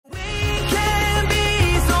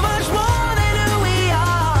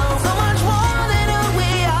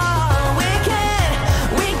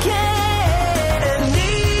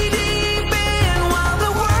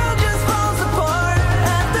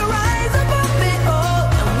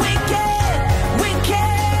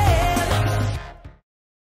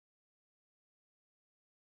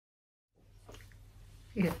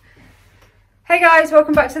Hey guys,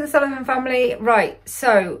 welcome back to the Sullivan family. Right,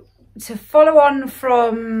 so to follow on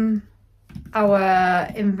from our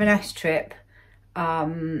Inverness trip a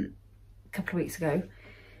couple of weeks ago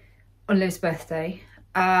on Liv's birthday,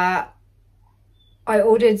 I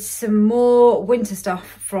ordered some more winter stuff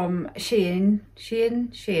from SHEIN,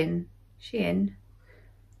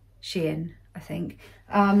 I think,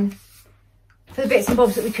 for the bits and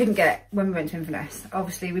bobs that we couldn't get when we went to Inverness.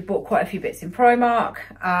 Obviously we bought quite a few bits in Primark.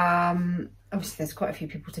 Obviously there's quite a few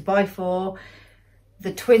people to buy for.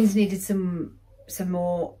 The twins needed some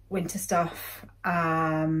more winter stuff,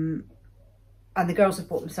 and the girls have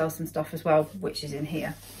bought themselves some stuff as well, which is in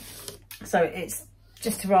here. So it's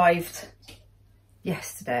just arrived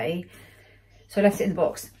yesterday, so I left it in the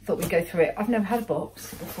box. Thought we'd go through it. I've never had a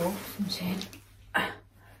box before from SHEIN,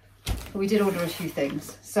 but we did order a few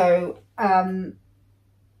things. So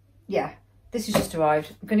yeah, this has just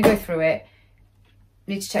arrived. I'm going to go through it.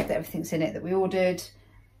 Need to check that everything's in it that we ordered.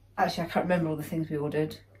 Actually, I can't remember all the things we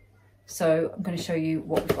ordered, so I'm going to show you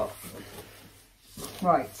what we've got.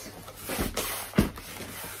 Right,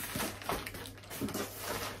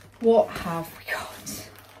 what have we got? What's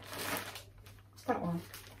that one?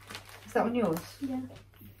 Is that one yours? Yeah.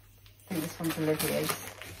 I think this one's Olivia's.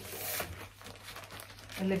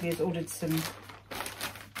 Olivia's ordered some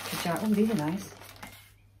pajamas. Oh, these are nice.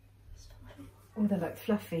 Oh, they're like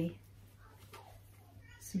fluffy.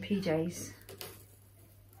 Some PJs.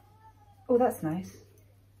 Oh, that's nice.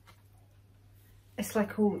 It's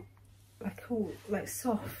like all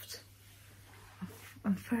soft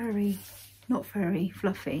and furry, not furry,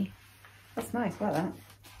 fluffy. That's nice, like that.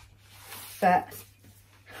 But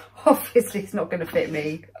obviously it's not going to fit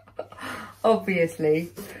me.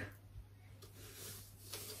 Obviously.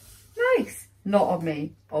 Nice. Not on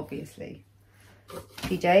me, obviously.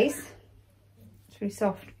 PJs. It's really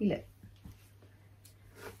soft, feel it.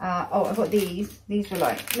 Oh, I got these. These were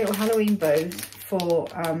like little Halloween bows for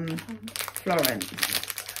Florence.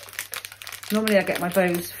 Normally I get my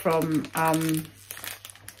bows from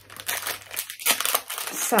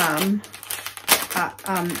Sam at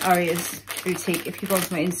Aria's boutique. If you go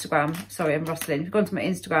onto my Instagram, sorry, I'm rustling. If you go onto my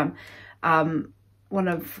Instagram,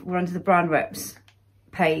 we're under the brand reps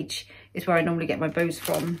page is where I normally get my bows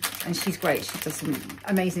from, and she's great. She does some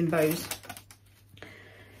amazing bows.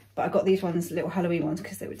 But I got these ones, little Halloween ones,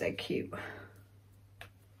 because they were dead cute.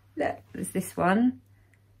 Look, there's this one.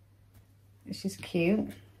 It's just cute.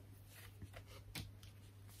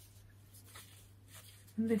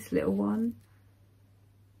 And this little one.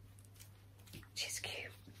 She's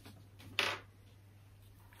cute.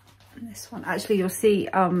 And this one. Actually, you'll see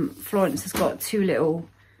Florence has got two little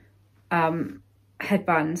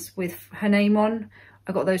headbands with her name on.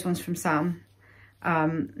 I got those ones from Sam.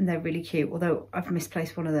 And they're really cute, although I've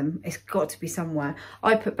misplaced one of them. It's got to be somewhere.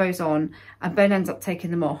 I put bows on and Ben ends up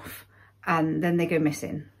taking them off and then they go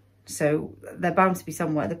missing. So they're bound to be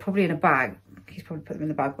somewhere. They're probably in a bag. He's probably put them in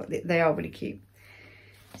the bag, but they are really cute.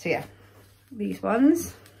 So yeah, these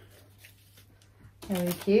ones. They're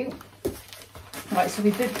really cute. Right, so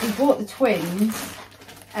we bought the twins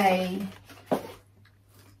a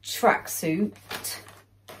tracksuit,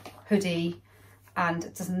 hoodie, and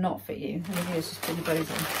it does not fit you. Olivia's just putting the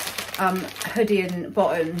bows on. Hoodie and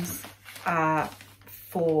bottoms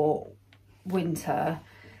for winter.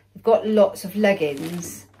 We've got lots of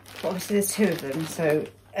leggings, but obviously there's two of them, so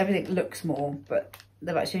everything looks more, but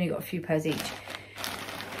they've actually only got a few pairs each.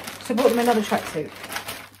 So I bought them another tracksuit.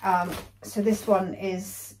 So this one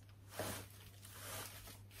is,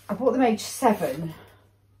 I bought them age 7.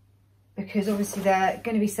 Because obviously they're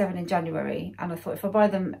going to be 7 in January, and I thought if I buy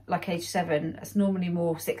them like age 7, it's normally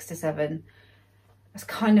more 6 to 7. That's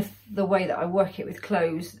kind of the way that I work it with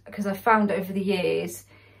clothes, because I found over the years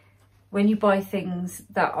when you buy things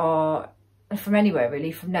that are from anywhere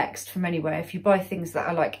really, from Next, from anywhere, if you buy things that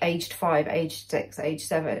are like aged 5, aged 6, aged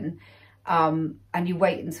 7, and you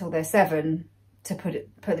wait until they're 7 to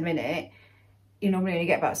put them in it, you normally only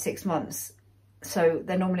get about 6 months. So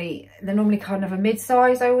they're normally kind of a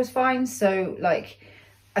mid-size, I always find. So like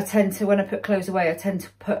I tend to, when I put clothes away, I tend to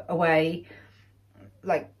put away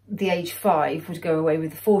like the age 5 would go away with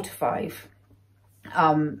the 4 to 5,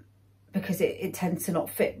 because it tends to not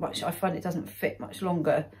fit much. I find it doesn't fit much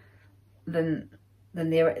longer than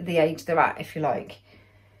the age they're at, if you like.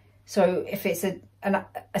 So if it's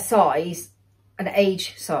a size, an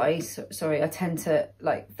age size, sorry, I tend to,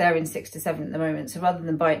 like, they're in 6 to 7 at the moment, so rather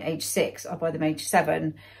than buying age 6, I buy them age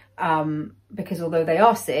 7, because although they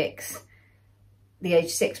are 6, the age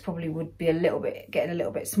 6 probably would be getting a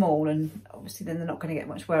little bit small, and obviously then they're not going to get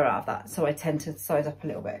much wear out of that, so I tend to size up a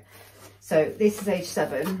little bit. So this is age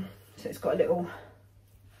 7, so it's got a little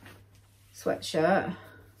sweatshirt,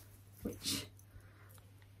 which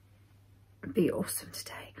would be awesome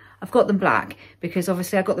today. I've got them black because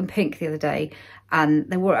obviously I got them pink the other day and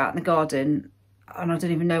they wore it out in the garden and I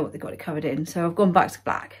don't even know what they got it covered in. So I've gone back to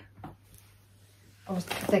black.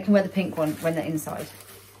 They can wear the pink one when they're inside.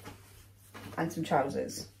 And some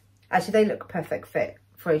trousers. Actually, they look a perfect fit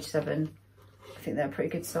for age 7. I think they're a pretty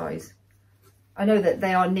good size. I know that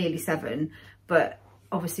they are nearly 7, but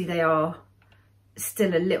obviously they are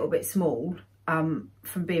still a little bit small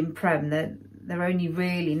from being prem. They're only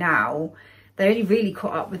really now, they only really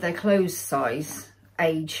caught up with their clothes size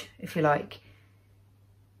age, if you like,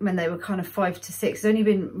 when they were kind of 5 to 6. It's only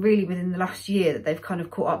been really within the last year that they've kind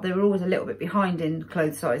of caught up. They were always a little bit behind in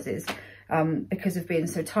clothes sizes because of being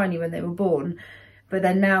so tiny when they were born, but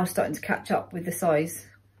they're now starting to catch up with the size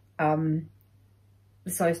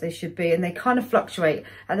they should be, and they kind of fluctuate.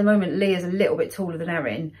 At the moment, Leah's a little bit taller than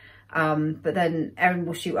Erin, but then Erin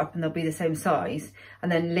will shoot up and they'll be the same size,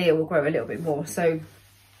 and then Leah will grow a little bit more. So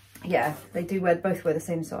yeah, they do both wear the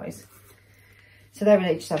same size. So they're in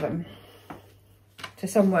age 7. So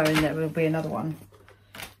somewhere in there will be another one.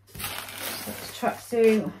 So it's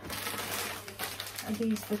tracksuit. Are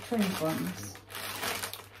these the twins ones?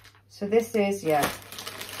 So this is, yeah.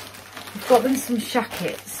 I've got them some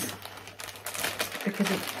shackets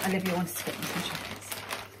because Olivia wanted to get them some shackets.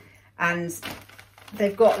 And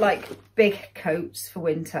they've got like big coats for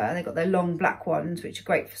winter, and they've got their long black ones, which are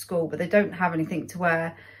great for school, but they don't have anything to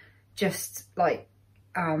wear. Just like,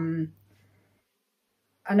 I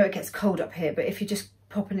know it gets cold up here, but if you're just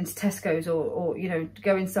popping into Tesco's or you know,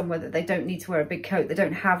 going somewhere that they don't need to wear a big coat, they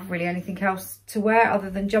don't have really anything else to wear other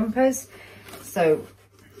than jumpers. So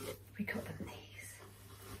we got them these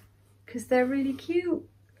because they're really cute.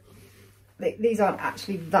 These aren't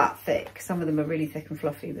actually that thick. Some of them are really thick and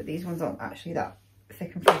fluffy, but these ones aren't actually that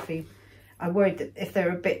thick and fluffy. I'm worried that if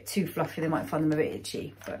they're a bit too fluffy, they might find them a bit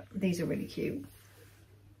itchy, but these are really cute.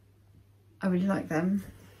 I really like them.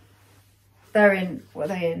 They're in, what are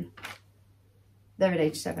they in? They're in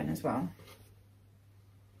age 7 as well.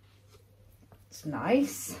 It's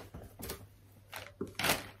nice.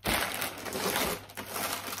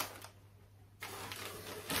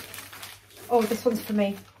 Oh, this one's for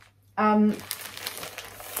me.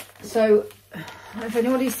 So if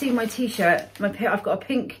anybody's seen my t-shirt, I've got a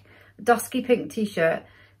pink, dusky pink t-shirt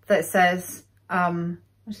that says, what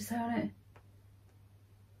does it say on it?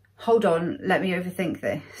 Hold on, let me overthink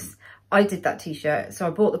this. I did that t-shirt. So I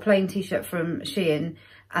bought the plain t-shirt from SHEIN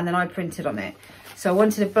and then I printed on it. So I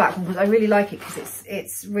wanted a black one because I really like it because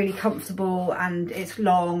it's really comfortable and it's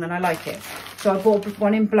long and I like it. So I bought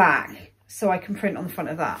one in black so I can print on the front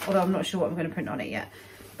of that. Although I'm not sure what I'm going to print on it yet.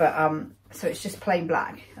 But so it's just plain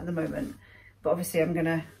black at the moment. But obviously I'm going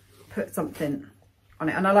to put something on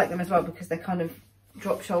it. And I like them as well because they kind of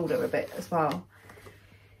drop shoulder a bit as well.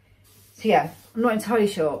 So yeah, I'm not entirely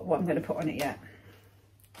sure what I'm going to put on it yet.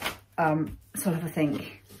 So I'll have a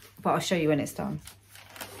think, but I'll show you when it's done.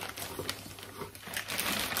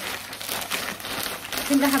 I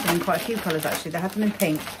think they had them in quite a few colours actually. They had them in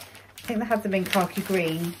pink. I think they had them in khaki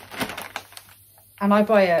green. And I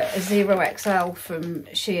buy a 0XL from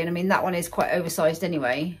SHEIN. I mean, that one is quite oversized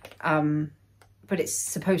anyway, but it's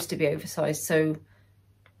supposed to be oversized. So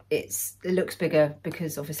it looks bigger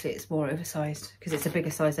because obviously it's more oversized because it's a bigger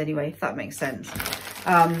size anyway, if that makes sense.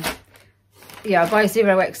 Yeah, I buy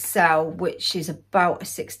 0XL, which is about a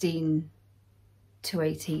 16 to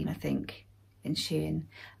 18, I think, in SHEIN,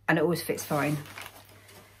 and it always fits fine.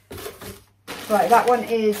 Right,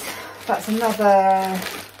 that's another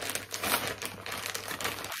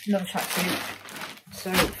tracksuit.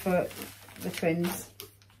 So for the twins,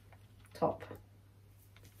 top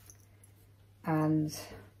and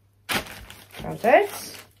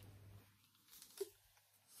trousers.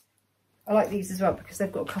 I like these as well because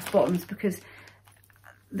they've got cuff bottoms, because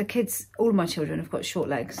the kids, all my children have got short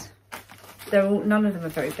legs. None of them are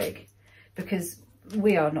very big because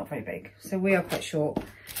we are not very big. So we are quite short.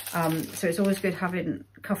 So it's always good having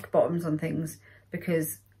cuffed bottoms on things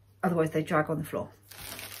because otherwise they drag on the floor.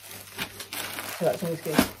 So that's always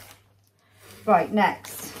good. Right,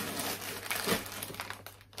 next.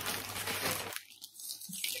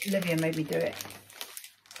 Olivia made me do it.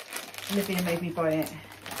 Olivia made me buy it.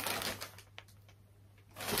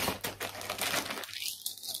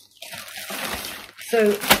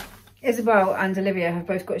 So Isabel and Olivia have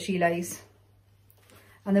both got gilets,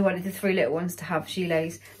 and they wanted the 3 little ones to have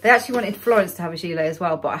gilets. They actually wanted Florence to have a gilet as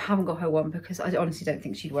well, but I haven't got her one because I honestly don't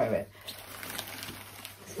think she'd wear it.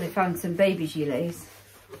 So they found some baby gilets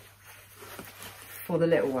for the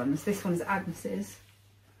little ones. This one's Agnes's.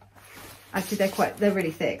 Actually, they're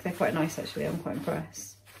really thick. They're quite nice actually. I'm quite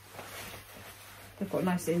impressed. They've got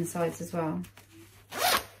nice insides as well.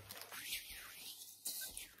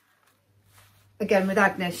 Again, with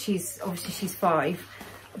Agnes, she's 5,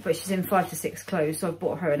 but she's in 5 to 6 clothes, so I've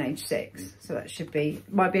bought her an age 6. So that should be,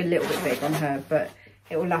 might be a little bit big on her, but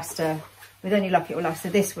it will last her, with any luck, it will last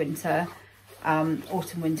her this winter,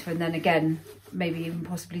 autumn, winter, and then again, maybe even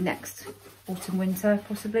possibly next autumn, winter,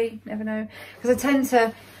 possibly, never know. Because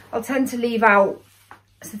I'll tend to leave out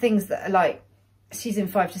the things that are like, she's in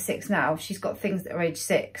 5 to 6 now, she's got things that are age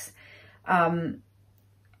 6.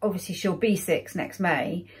 Obviously she'll be 6 next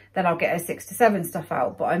May, then I'll get her 6 to 7 stuff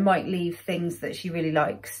out, but I might leave things that she really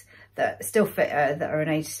likes that still fit her, that are an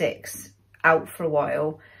age 6, out for a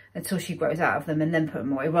while until she grows out of them, and then put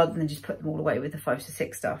them away, rather than just put them all away with the 5 to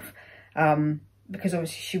 6 stuff. Because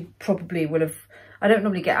obviously she probably will have, I don't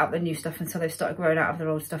normally get out the new stuff until they've started growing out of their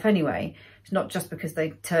old stuff anyway. It's not just because they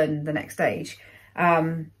turn the next age.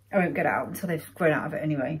 I won't get it out until they've grown out of it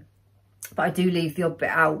anyway. But I do leave the odd bit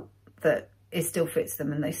out that it still fits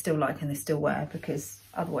them and they still like and they still wear, because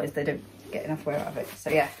otherwise they don't get enough wear out of it. So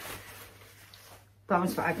yeah, that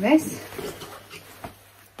one's for Agnes,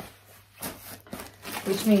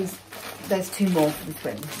 which means there's 2 more for the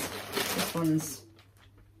twins. This one's,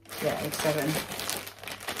 yeah, age 7.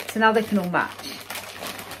 So now they can all match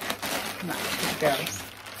with the girls.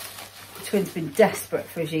 The twins have been desperate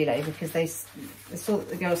for a gilet because they saw that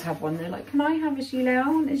the girls have one. They're like, can I have a gilet? I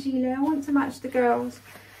want a gilet. I want to match the girls.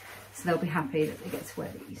 So they'll be happy that they get to wear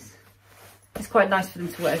these. It's quite nice for them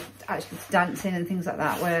to wear, actually, to dancing and things like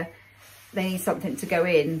that, where they need something to go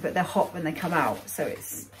in, but they're hot when they come out. So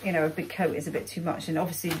it's, you know, a big coat is a bit too much. And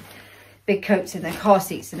obviously big coats in their car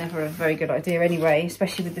seats are never a very good idea anyway,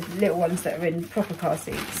 especially with the little ones that are in proper car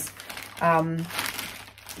seats,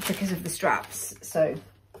 because of the straps. So,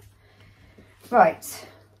 right.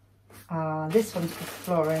 This one's for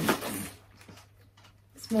Florence.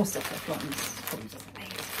 It's more stuff for Florence. Probably doesn't need.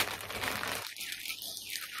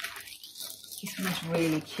 This one is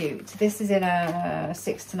really cute. This is in a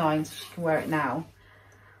 6 to 9, so she can wear it now.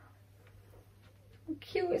 How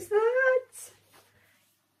cute is that?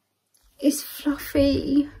 It's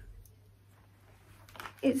fluffy.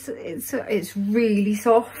 It's really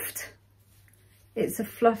soft. It's a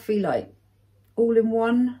fluffy, like,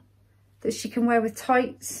 all-in-one that she can wear with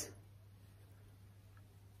tights.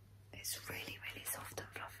 It's really, really soft and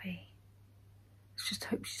fluffy. Let's just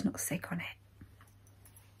hope she's not sick on it.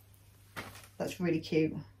 That's really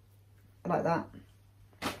cute. I like that.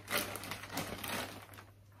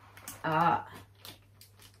 I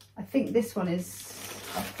think this one is,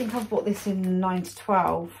 I think I've bought this in 9 to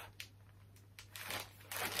 12.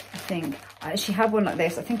 I think. I actually had one like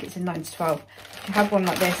this. I think it's in 9 to 12. I had one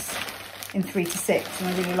like this in 3 to 6 and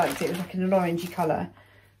I really liked it. It was like in an orangey colour.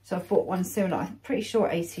 So I've bought one similar. I'm pretty sure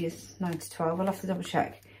 80 is 9 to 12. I'll have to double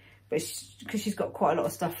check. But because she's got quite a lot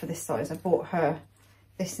of stuff for this size, I bought her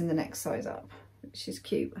this in the next size up, which is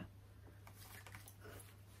cute.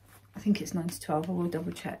 I think it's 9 to 12. I will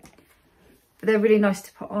double check. But they're really nice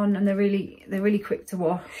to put on, and they're really quick to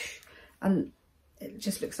wash, and it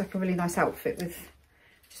just looks like a really nice outfit with,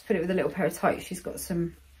 just put it with a little pair of tights. She's got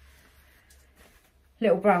some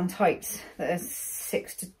little brown tights that are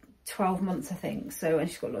 6 to 12 months, I think. So, and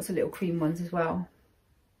she's got lots of little cream ones as well.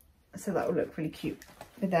 So that will look really cute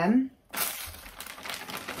with them.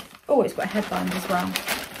 Oh, it's got a headband as well.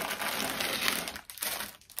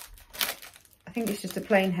 I think it's just a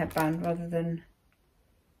plain headband rather than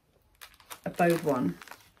a bowed one.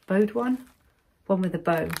 Bowed one? One with a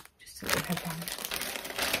bow. Just a little headband.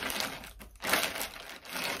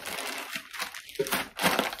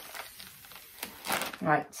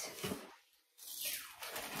 Right.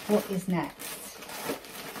 What is next?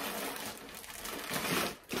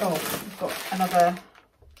 Oh, we've got another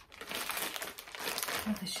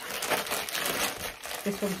jacket.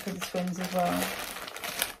 This one's for the twins as well.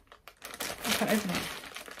 I can't open it.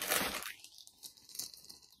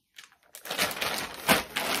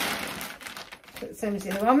 But the same as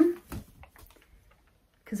the other one,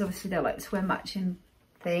 because obviously they like to wear matching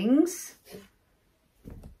things.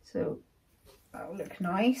 So that'll look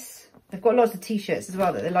nice. They've got lots of t-shirts as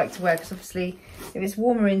well that they like to wear, because obviously if it's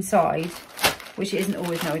warmer inside, which it isn't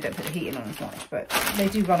always now, we don't put the heating on as much, but they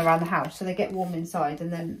do run around the house, so they get warm inside,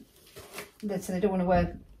 and then so they don't want to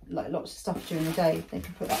wear like lots of stuff during the day. They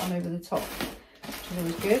can put that on over the top, which is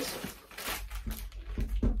always good.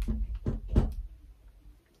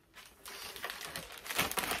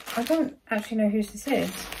 I don't actually know whose this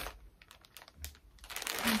is.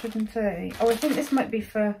 130. Oh, I think this might be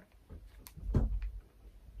for,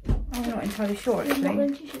 I'm not entirely sure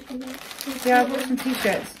actually. Yeah, I bought some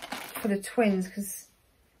t-shirts for the twins, because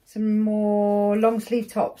some more long sleeve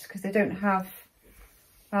tops, because they don't have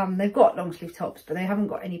They've got long sleeve tops, but they haven't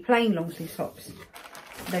got any plain long sleeve tops.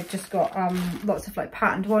 They've just got lots of like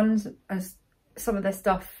patterned ones, as some of their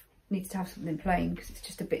stuff needs to have something plain because it's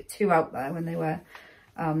just a bit too out there when they wear.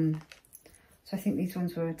 So I think these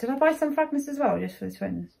ones were, did I buy some for Agnes as well, just for the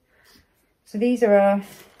twins? So these are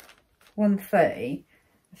 130.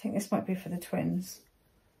 I think this might be for the twins.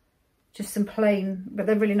 Just some plain, but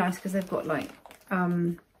they're really nice because they've got like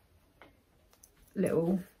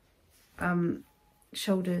little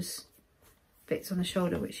shoulders, bits on the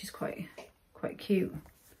shoulder, which is quite cute.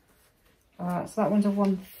 So that one's a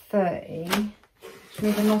 130.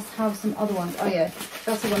 Maybe I must have some other ones. Oh yeah,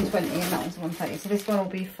 that's a 120 and that one's a 130. So this one will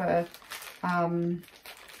be for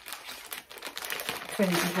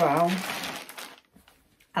twins as well.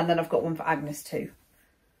 And then I've got one for Agnes too.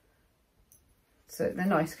 So they're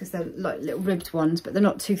nice because they're like little ribbed ones, but they're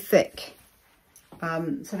not too thick.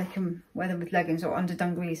 So they can wear them with leggings or under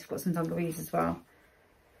dungarees. I've got some dungarees as well.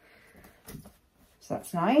 So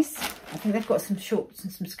that's nice. I think they've got some shorts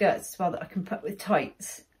and some skirts as well that I can put with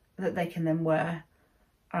tights that they can then wear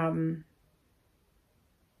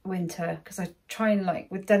winter, because I try and, like,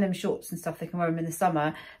 with denim shorts and stuff, they can wear them in the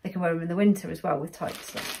summer, they can wear them in the winter as well with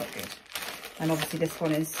tights. So that's quite good. And obviously this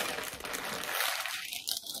one is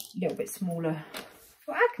a little bit smaller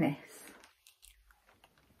for Agnes,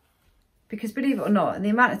 because believe it or not, in the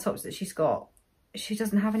amount of tops that she's got, she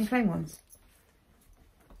doesn't have any plain ones.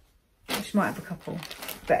 She might have a couple,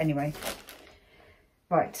 but anyway.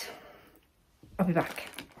 Right, I'll be back.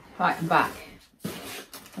 Right, I'm back.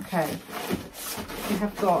 Okay, we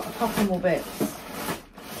have got a couple more bits to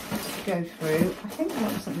go through. I think there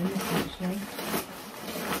might be something missing actually.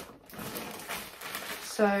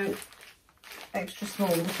 So, extra small,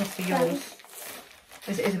 this must be yours.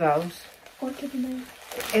 Is it Isabel's? What did you know?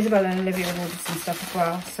 Isabel and Olivia have ordered some stuff as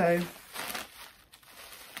well, so. Is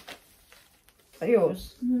that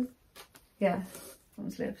yours? Mm-hmm. Yeah, that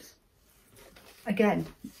one's Liv's. Again,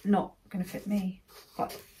 not going to fit me,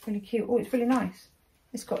 but really cute. Oh, it's really nice.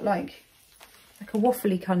 It's got like a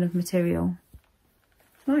waffly kind of material.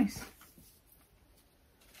 Nice.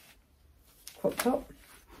 Crop top.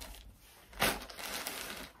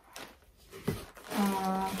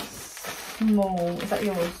 Small. Is that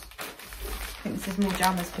yours? I think this is more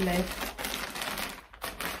jammers for Liv.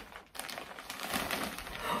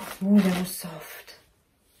 Oh, they're all soft.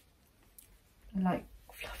 And like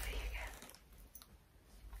fluffy again.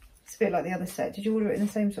 It's a bit like the other set. Did you order it in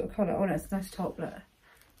the same sort of colour? Oh no, it's a nice top, look.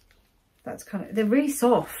 That's kind of, they're really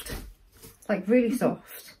soft. Like really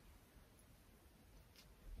soft.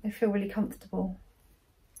 They feel really comfortable.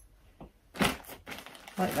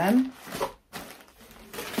 Like them.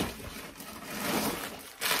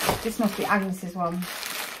 This must be Agnes's one.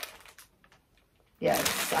 Yeah,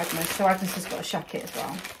 it's Agnes. So Agnes has got a shacket as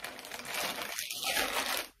well.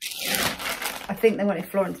 I think they wanted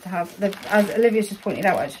Florence to have, as Olivia's just pointed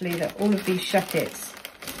out actually, that all of these shackets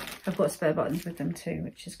have got spare buttons with them too,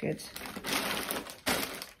 which is good.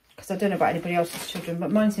 Because I don't know about anybody else's children,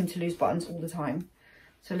 but mine seem to lose buttons all the time.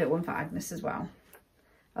 So a little one for Agnes as well.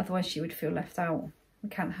 Otherwise she would feel left out. We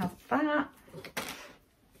can't have that.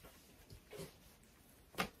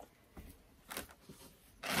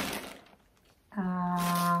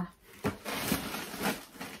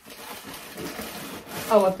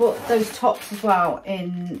 Oh, I bought those tops as well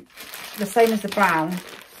in the same as the brown.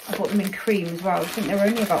 I bought them in cream as well. I think they were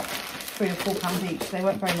only about £3 or £4 each. They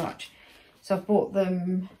weren't very much. So I've bought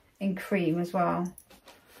them in cream as well.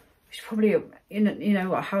 Which is probably, you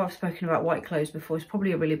know, how I've spoken about white clothes before, is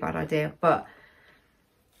probably a really bad idea. But,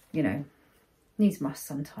 you know, needs must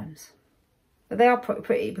sometimes. But they are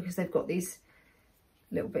pretty because they've got these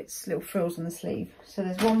little bits, little frills on the sleeve. So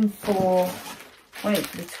there's one for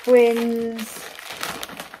the twins.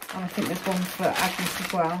 And I think there's one for Agnes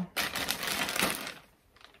as well.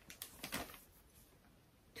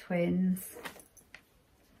 Twins.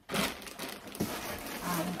 And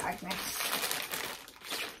Agnes.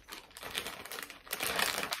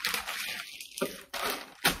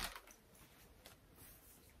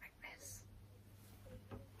 Agnes.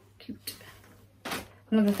 Cute.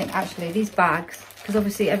 Another thing, actually, these bags, because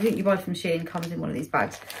obviously everything you buy from SHEIN comes in one of these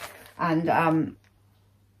bags. And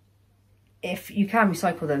if you can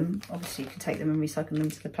recycle them, obviously you can take them and recycle them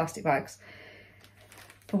into the plastic bags.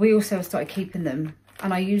 But we also started keeping them,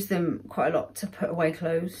 and I use them quite a lot to put away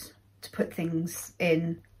clothes, to put things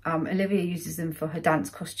in. Olivia uses them for her dance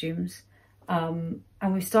costumes. And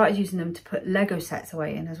we started using them to put Lego sets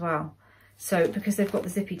away in as well. So because they've got the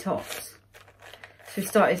zippy tops. So we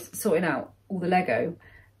started sorting out all the Lego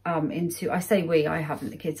into, I say we, I haven't,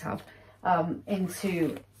 the kids have,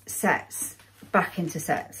 into sets, back into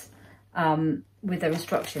sets. with their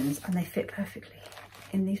instructions, and they fit perfectly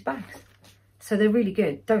in these bags. So they're really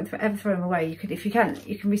good. Don't ever throw them away. You could, if you can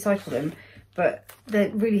recycle them, but they're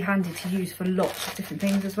really handy to use for lots of different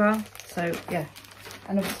things as well. So yeah,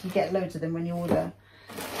 and obviously you get loads of them when you order.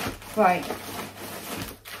 Right.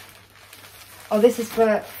 Oh, this is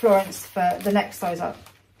for Florence for the next size up,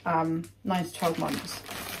 9 to 12 months.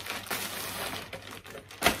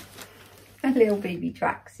 A little baby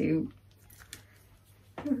tracksuit.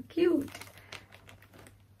 Oh, cute.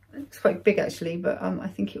 It's quite big actually, but I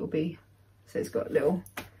think it will be. So it's got a little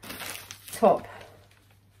top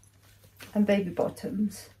and baby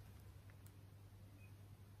bottoms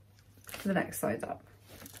for the next size up.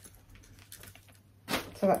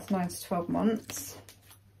 So that's 9 to 12 months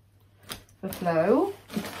for Flo.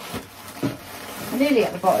 Nearly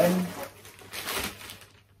at the bottom.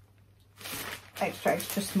 Extra,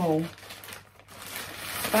 extra small.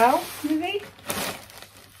 Bell, maybe?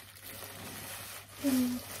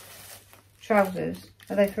 Trousers.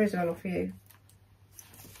 Are they for Isabel or for you?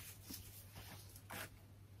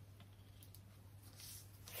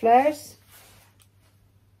 Flares.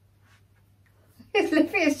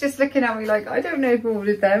 Livia's just looking at me like, I don't know who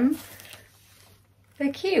ordered them.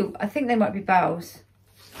 They're cute. I think they might be 𝚘𝚃.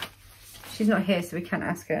 She's not here, so we can't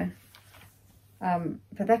ask her.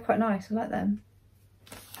 But they're quite nice. I like them.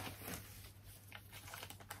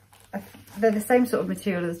 They're the same sort of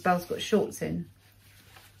material as Belle's got shorts in,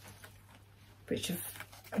 which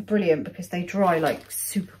are brilliant because they dry like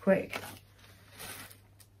super quick.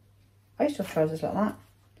 I used to have trousers like that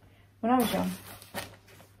when I was young.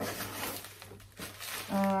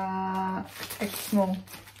 Extra small.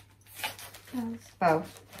 Belle.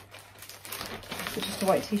 It's just a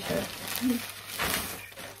white t-shirt.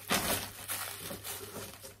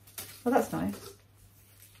 Well, that's nice.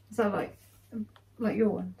 Is that like your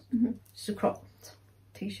one? Mm-hmm. Just a cropped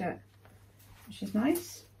t-shirt, which is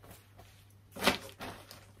nice.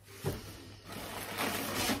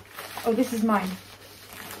 Oh, this is mine.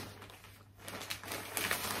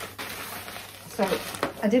 So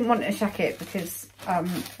I didn't want a shacket because,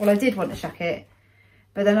 well, I did want a shacket,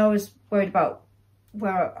 but then I was worried about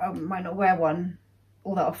where I might not wear one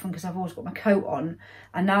all that often because I've always got my coat on,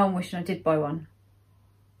 and now I'm wishing I did buy one.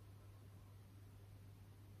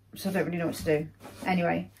 So I don't really know what to do.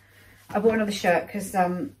 Anyway, I bought another shirt because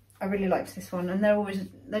I really liked this one, and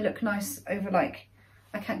they look nice over, like,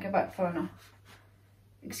 I can't go back far enough.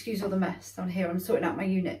 Excuse all the mess down here. I'm sorting out my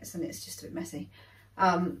units and it's just a bit messy.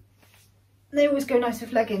 They always go nice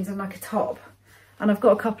with leggings and like a top. And I've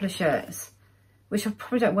got a couple of shirts, which I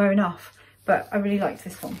probably don't wear enough, but I really liked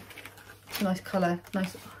this one. It's a nice colour,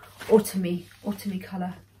 nice autumny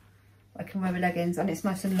colour. I can wear with leggings, and it's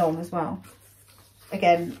nice and long as well.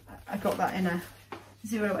 Again, I got that in a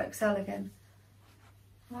 0XL again.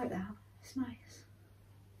 I like that, it's nice.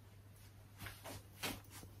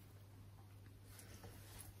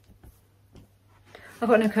 I've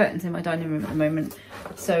got no curtains in my dining room at the moment,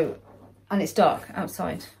 so, and it's dark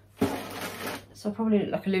outside, so I probably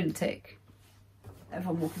look like a lunatic.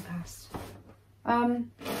 Everyone walking past.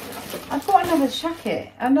 I've got another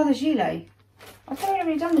jacket, another gilet. I thought I'd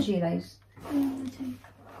already done the gilets.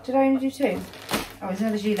 Did I only do 2? Oh, it's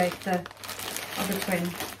another gilet for the other twin.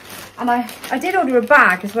 And I did order a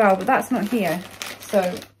bag as well, but that's not here. So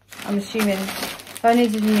I'm assuming if I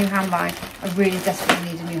needed a new handbag, I really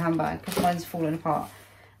desperately need a new handbag because mine's fallen apart.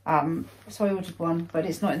 So I ordered one, but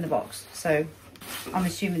it's not in the box. So I'm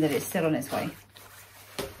assuming that it's still on its way.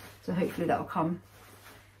 So hopefully that'll come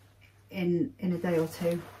in a day or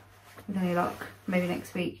 2 with any luck, maybe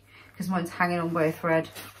next week, because mine's hanging on by a thread.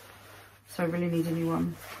 So I really need a new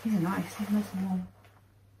one. These are nice, these are nice and warm.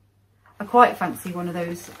 I quite fancy one of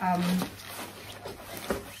those,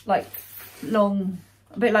 like long,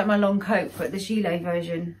 a bit like my long coat, but the gilet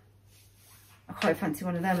version. I quite fancy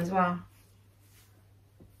one of them as well.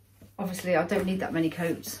 Obviously I don't need that many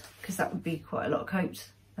coats because that would be quite a lot of coats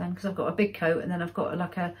then, because I've got a big coat and then I've got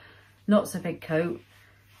like a not so big coat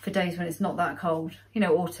for days when it's not that cold. You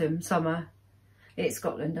know, autumn, summer. It's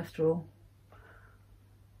Scotland after all.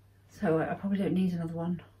 So I probably don't need another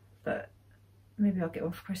one, but maybe I'll get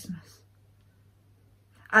one for Christmas.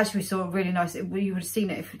 Actually, we saw a really nice, you would have seen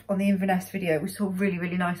it on the Inverness video, we saw a really,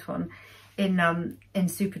 really nice one in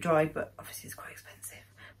Superdry, but obviously it's quite expensive,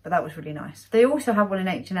 but that was really nice. They also have one in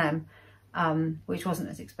H&M, which wasn't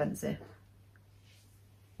as expensive.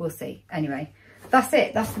 We'll see. Anyway, that's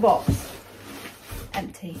it, that's the box.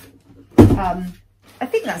 Empty. I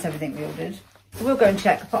think that's everything we ordered. So we'll go and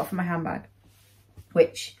check, apart from my handbag,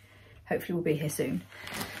 which hopefully will be here soon.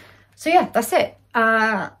 So yeah, that's it.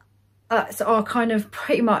 are kind of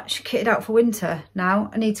pretty much kitted out for winter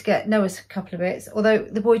now. I need to get Noah's a couple of bits, although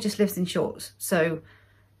the boy just lives in shorts, so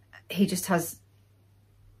he just has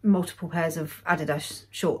multiple pairs of Adidas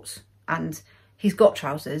shorts, and he's got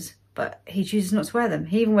trousers, but he chooses not to wear them.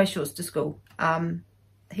 He even wears shorts to school.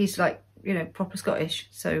 He's like, you know, proper Scottish,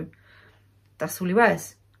 so that's all he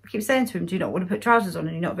wears. I keep saying to him, do you not want to put trousers on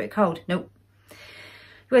and you're not a bit cold? Nope. He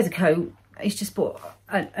wears a coat. He's just bought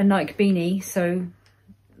a Nike beanie, so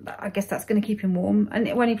I guess that's going to keep him warm.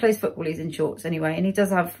 And when he plays football, he's in shorts anyway. And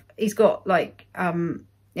he's got like,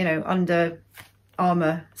 you know, Under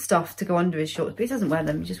Armour stuff to go under his shorts, but he doesn't wear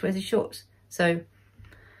them. He just wears his shorts. So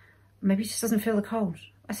maybe he just doesn't feel the cold.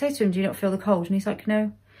 I say to him, do you not feel the cold? And he's like,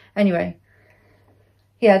 no. Anyway,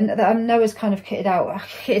 yeah, Noah's kind of kitted out. I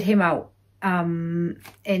kitted him out hang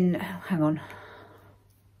on.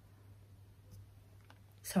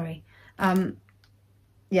 Sorry.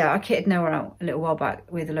 Yeah, I kitted Noah out a little while back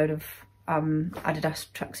with a load of Adidas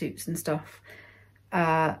tracksuits and stuff.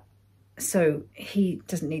 So he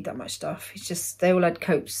doesn't need that much stuff. He's just, they all had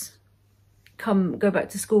coats. Go back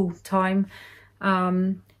to school time.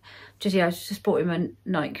 I just bought him a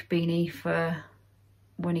Nike beanie for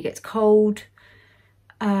when he gets cold.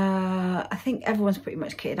 I think everyone's pretty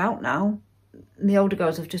much kitted out now. The older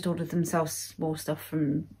girls have just ordered themselves more stuff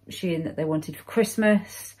from SHEIN that they wanted for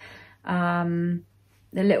Christmas. The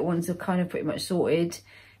little ones are kind of pretty much sorted.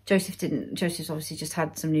 Joseph's obviously just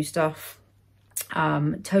had some new stuff.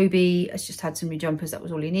 Toby has just had some new jumpers. That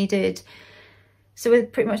was all he needed. So we're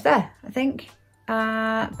pretty much there, I think.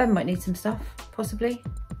 Ben might need some stuff, possibly.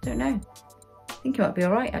 Don't know. I think he might be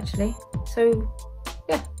all right, actually. So,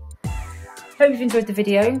 yeah. Hope you've enjoyed the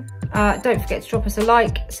video. Don't forget to drop us a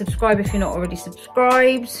like. Subscribe if you're not already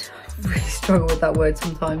subscribed. I really struggle with that word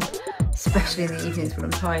sometimes, especially in the evenings when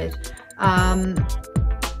I'm tired.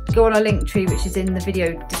 Go on our link tree, which is in the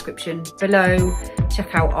video description below.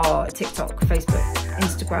 Check out our TikTok, Facebook,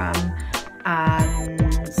 Instagram, and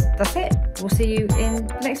that's it. We'll see you in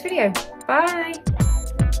the next video. Bye.